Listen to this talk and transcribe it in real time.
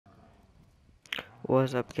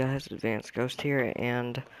What's up, guys? Advanced Ghost here,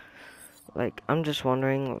 and I'm just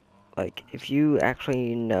wondering, if you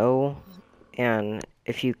actually know, and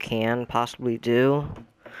if you can possibly do,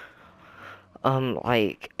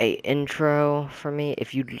 a intro for me.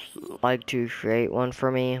 If you'd like to create one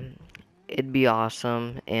for me, it'd be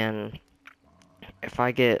awesome. And if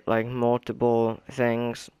I get multiple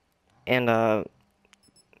things, and the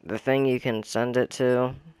thing you can send it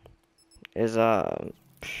to is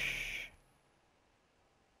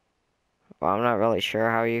well, I'm not really sure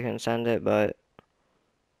how you can send it, but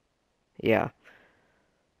yeah.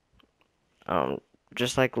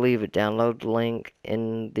 Just leave a download link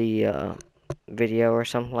in the video or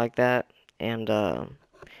something like that, and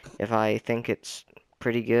if I think it's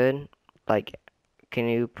pretty good, like, can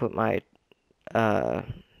you put my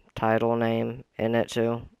title name in it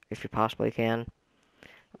too, if you possibly can?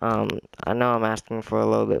 I know I'm asking for a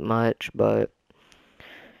little bit much, but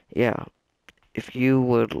yeah, if you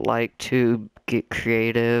would like to get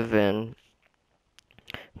creative and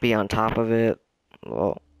be on top of it,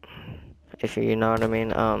 well, if you know what I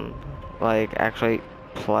mean, actually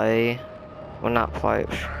play, well, not play,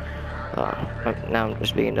 now I'm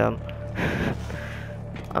just being dumb.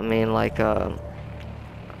 I mean, well,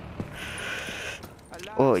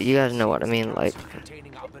 you guys know what I mean,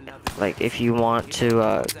 if you want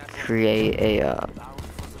to, create a,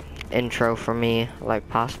 intro for me,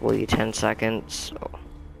 possibly 10 seconds,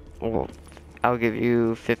 well, I'll give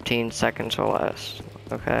you 15 seconds or less,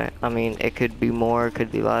 okay? I mean, it could be more, it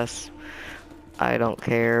could be less, I don't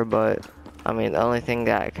care, but, I mean, the only thing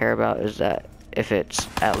that I care about is that if it's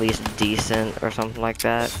at least decent or something like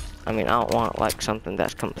that. I mean, I don't want, something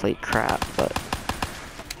that's complete crap, but,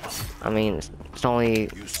 I mean, it's only,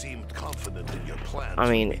 You seemed confident in your plan. I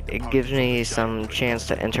mean, it gives me some chance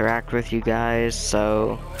to interact with you guys,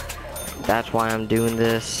 so that's why I'm doing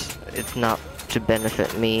this. It's not to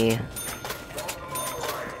benefit me.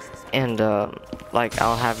 And,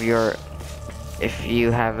 I'll have your, if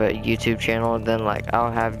you have a YouTube channel, then,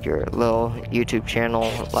 I'll have your little YouTube channel,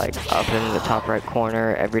 up in the top right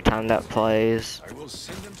corner every time that plays.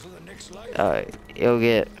 It'll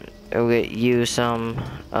get you some,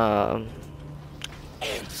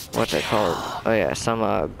 what's it called? Oh yeah,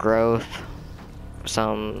 some, growth,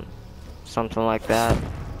 something like that.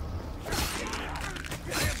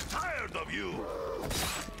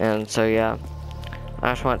 And so yeah,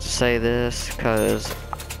 I just want to say this because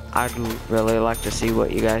I'd really like to see what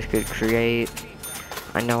you guys could create.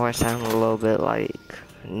 I know I sound a little bit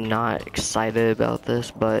not excited about this,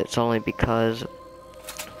 but it's only because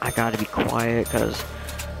I gotta be quiet because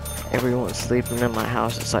everyone's sleeping in my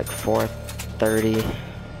house. It's 4:30,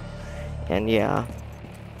 and yeah,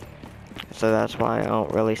 so that's why I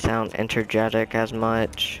don't really sound energetic as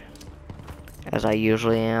much as I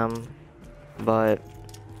usually am. But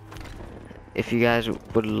if you guys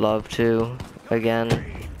would love to, again,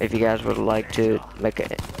 if you guys would like to make an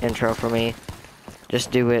intro for me,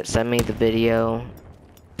 just do it. Send me the video,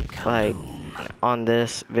 on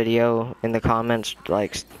this video in the comments,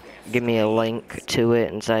 give me a link to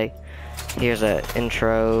it and say, here's an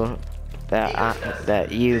intro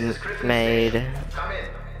that you made,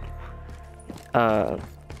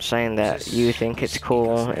 saying that you think it's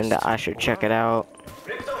cool and that I should check it out.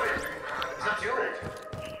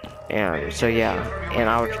 And so yeah,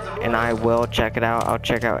 and I will check it out. I'll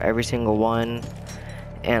check out every single one,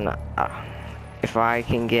 and if I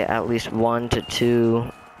can get at least 1 to 2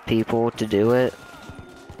 people to do it,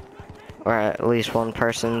 or at least one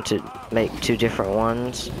person to make 2 different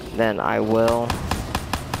ones, then I will.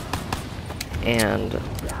 And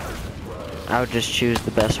I'll just choose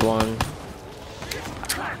the best one.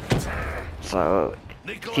 So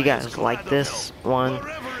if you guys like this one,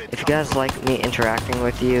 if you guys like me interacting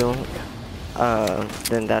with you,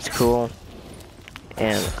 then that's cool.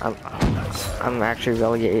 And I'm actually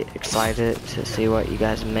really excited to see what you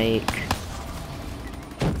guys make.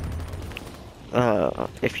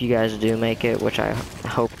 If you guys do make it, which I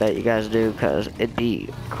hope that you guys do, because it'd be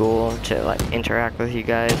cool to interact with you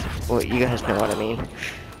guys. Well, you guys know what I mean.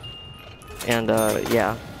 And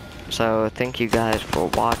yeah, so thank you guys for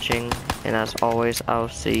watching, and as always, I'll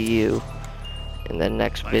see you in the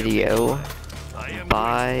next video.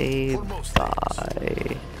 Bye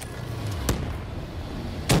bye.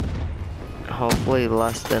 Hopefully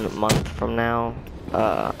less than a month from now,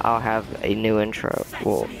 I'll have a new intro.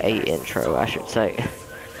 Well, a intro, I should say.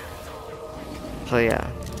 So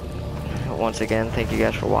yeah, once again, thank you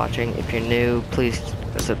guys for watching. If you're new, please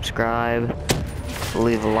subscribe,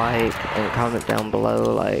 leave a like, and comment down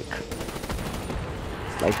below,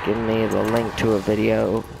 give me the link to a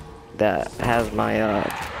video that has my,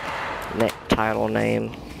 title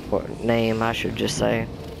name, or name I should just say.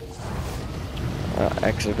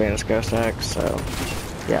 xAdvancedGhostx. So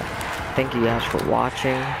yeah, thank you guys for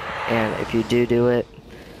watching, and if you do it,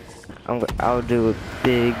 I'll do a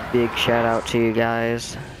big shout out to you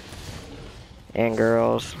guys and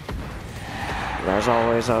girls. And as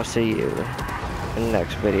always, I'll see you in the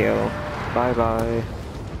next video. Bye bye.